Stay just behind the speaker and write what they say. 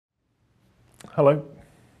Hello,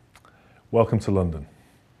 welcome to London.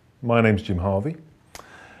 My name's Jim Harvey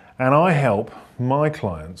and I help my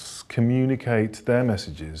clients communicate their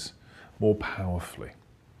messages more powerfully.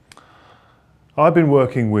 I've been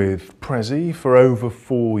working with Prezi for over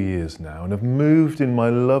 4 years now and have moved in my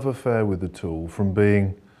love affair with the tool from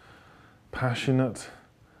being passionate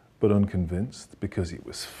but unconvinced because it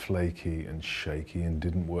was flaky and shaky and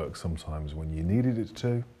didn't work sometimes when you needed it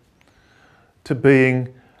to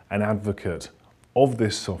being an advocate of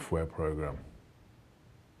this software program.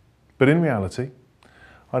 But in reality,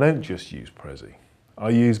 I don't just use Prezi. I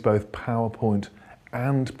use both PowerPoint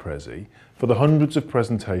and Prezi for the hundreds of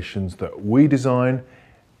presentations that we design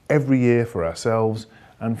every year for ourselves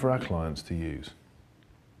and for our clients to use.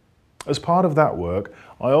 As part of that work,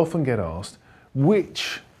 I often get asked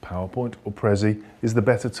which PowerPoint or Prezi is the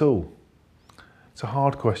better tool. It's a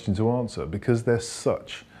hard question to answer because they're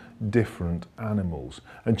such different animals,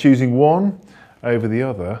 and choosing one over the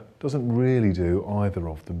other doesn't really do either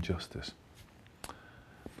of them justice.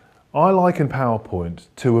 I liken PowerPoint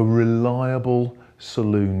to a reliable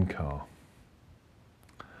saloon car.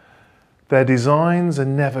 Their designs are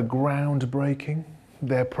never groundbreaking,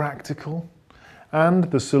 they're practical, and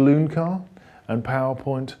the saloon car and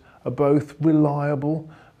PowerPoint are both reliable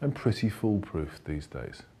and pretty foolproof these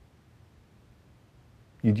days.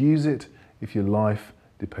 You'd use it if your life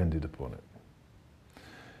depended upon it.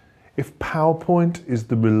 If PowerPoint is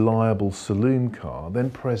the reliable saloon car, then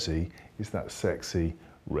Prezi is that sexy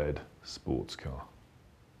red sports car.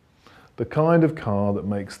 The kind of car that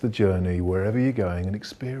makes the journey wherever you're going an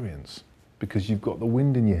experience because you've got the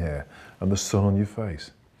wind in your hair and the sun on your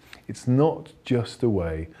face. It's not just a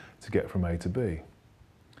way to get from A to B.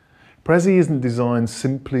 Prezi isn't designed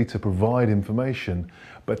simply to provide information,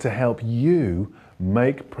 but to help you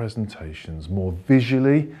make presentations more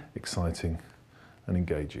visually exciting and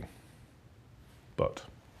engaging. But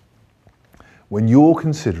when you're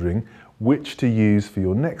considering which to use for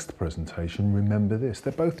your next presentation, remember this: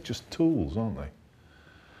 they're both just tools, aren't they?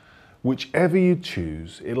 Whichever you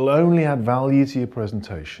choose, it'll only add value to your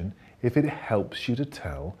presentation if it helps you to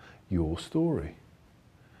tell your story.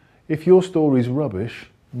 If your story's rubbish,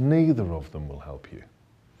 neither of them will help you.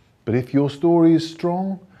 But if your story is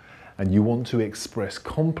strong and you want to express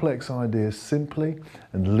complex ideas simply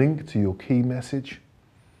and link to your key message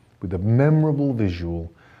with a memorable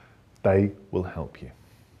visual, they will help you.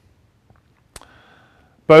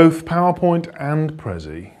 Both PowerPoint and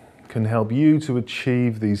Prezi can help you to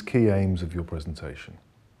achieve these key aims of your presentation.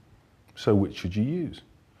 So which should you use?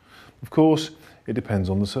 Of course, it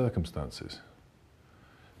depends on the circumstances.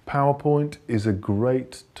 PowerPoint is a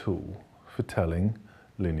great tool for telling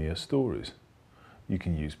linear stories. You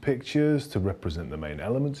can use pictures to represent the main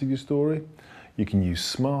elements of your story. You can use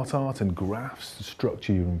smart art and graphs to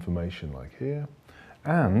structure your information like here.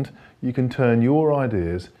 And you can turn your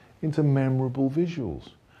ideas into memorable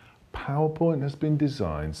visuals. PowerPoint has been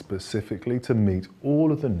designed specifically to meet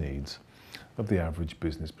all of the needs of the average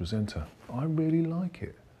business presenter. I really like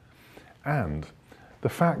it. And the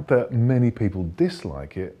fact that many people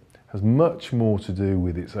dislike it has much more to do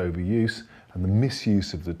with its overuse and the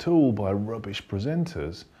misuse of the tool by rubbish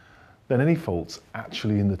presenters than any faults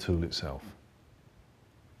actually in the tool itself.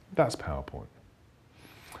 That's PowerPoint.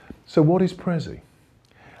 So what is Prezi?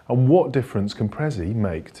 And what difference can Prezi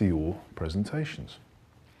make to your presentations?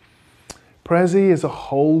 Prezi is a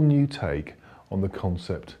whole new take on the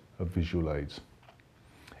concept of visual aids.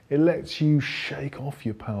 It lets you shake off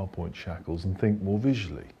your PowerPoint shackles and think more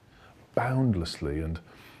visually, boundlessly and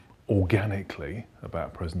organically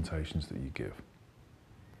about presentations that you give.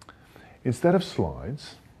 Instead of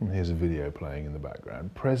slides, and here's a video playing in the background,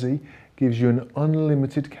 Prezi gives you an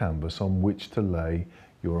unlimited canvas on which to lay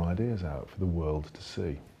your ideas out for the world to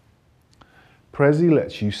see. Prezi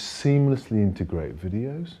lets you seamlessly integrate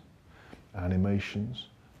videos, animations,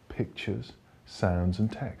 pictures, sounds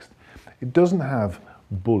and text. It doesn't have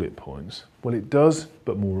bullet points. Well, it does,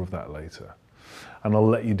 but more of that later. And I'll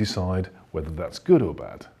let you decide whether that's good or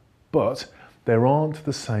bad. But there aren't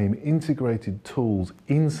the same integrated tools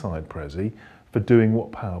inside Prezi for doing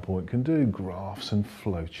what PowerPoint can do, graphs and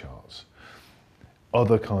flowcharts.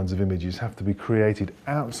 Other kinds of images have to be created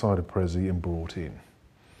outside of Prezi and brought in.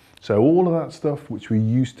 So all of that stuff which we're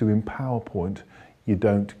used to in PowerPoint, you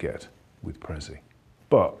don't get with Prezi.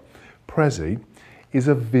 But Prezi is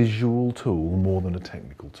a visual tool more than a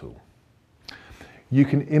technical tool. You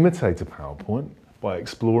can imitate a PowerPoint by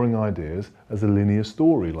exploring ideas as a linear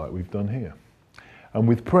story like we've done here. And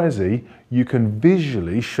with Prezi, you can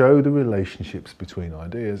visually show the relationships between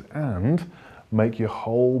ideas and make your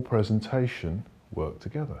whole presentation work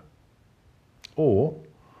together. Or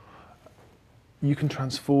you can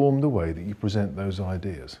transform the way that you present those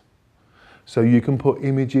ideas. So you can put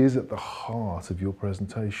images at the heart of your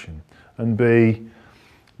presentation and be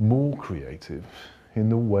more creative in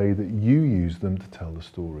the way that you use them to tell the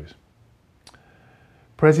stories.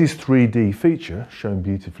 Prezi's 3D feature, shown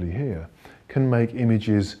beautifully here, can make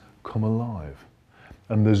images come alive.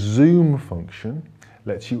 And the zoom function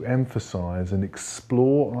lets you emphasize and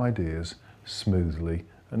explore ideas smoothly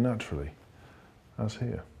and naturally, as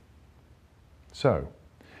here. So,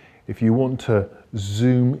 if you want to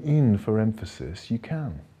zoom in for emphasis, you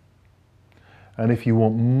can. And if you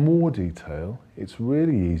want more detail, it's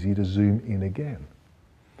really easy to zoom in again.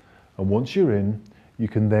 And once you're in, you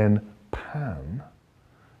can then pan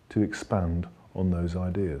to expand on those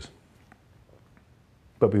ideas.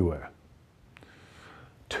 But beware.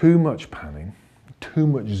 Too much panning, too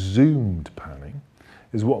much zoomed panning,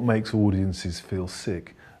 is what makes audiences feel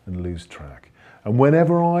sick and lose track. And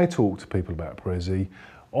whenever I talk to people about Prezi,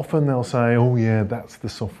 often they'll say, oh yeah, that's the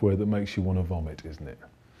software that makes you want to vomit, isn't it?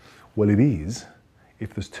 Well, it is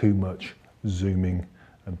if there's too much zooming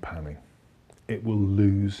and panning. It will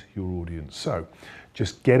lose your audience. So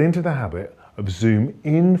just get into the habit of zoom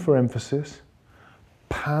in for emphasis,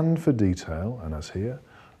 pan for detail, and as here,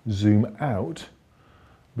 zoom out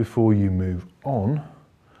before you move on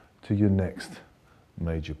to your next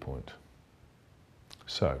major point.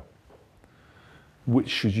 So, which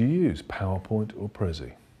should you use, PowerPoint or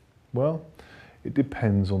Prezi? Well, it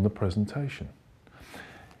depends on the presentation.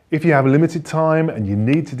 If you have limited time and you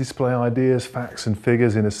need to display ideas, facts and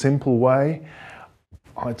figures in a simple way,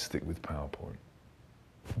 I'd stick with PowerPoint.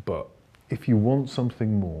 But if you want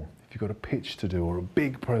something more, if you've got a pitch to do or a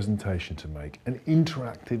big presentation to make, an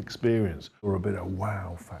interactive experience or a bit of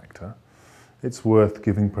wow factor, it's worth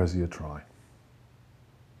giving Prezi a try.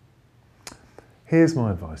 Here's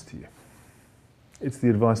my advice to you. It's the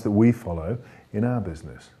advice that we follow in our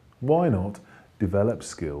business. Why not develop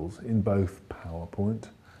skills in both PowerPoint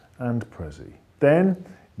and Prezi? Then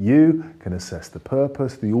you can assess the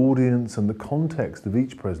purpose, the audience and the context of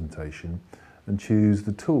each presentation and choose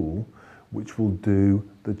the tool which will do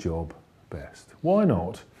the job best. Why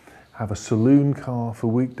not have a saloon car for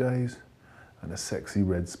weekdays and a sexy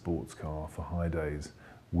red sports car for high days,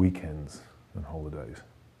 weekends and holidays?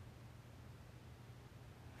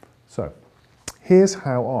 So, here's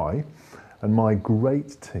how I and my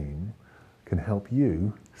great team can help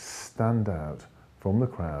you stand out from the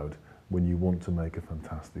crowd when you want to make a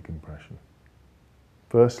fantastic impression.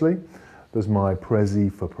 Firstly, there's my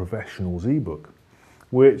Prezi for Professionals ebook,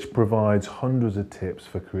 which provides hundreds of tips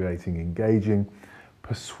for creating engaging,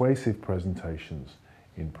 persuasive presentations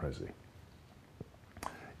in Prezi.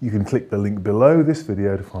 You can click the link below this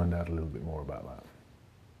video to find out a little bit more about that.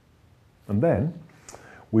 And then,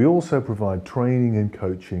 we also provide training and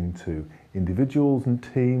coaching to individuals and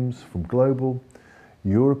teams from global,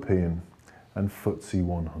 European and FTSE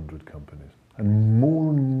 100 companies. And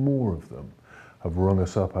more of them have rung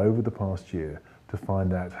us up over the past year to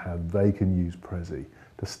find out how they can use Prezi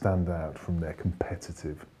to stand out from their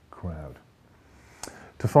competitive crowd.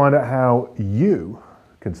 To find out how you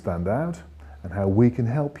can stand out and how we can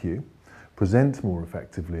help you present more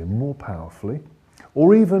effectively and more powerfully,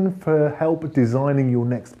 or even for help designing your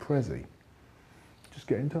next Prezi, just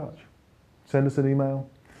get in touch. Send us an email,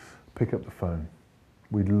 pick up the phone.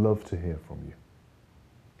 We'd love to hear from you.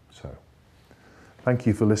 So, thank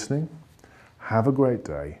you for listening. Have a great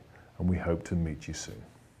day, and we hope to meet you soon.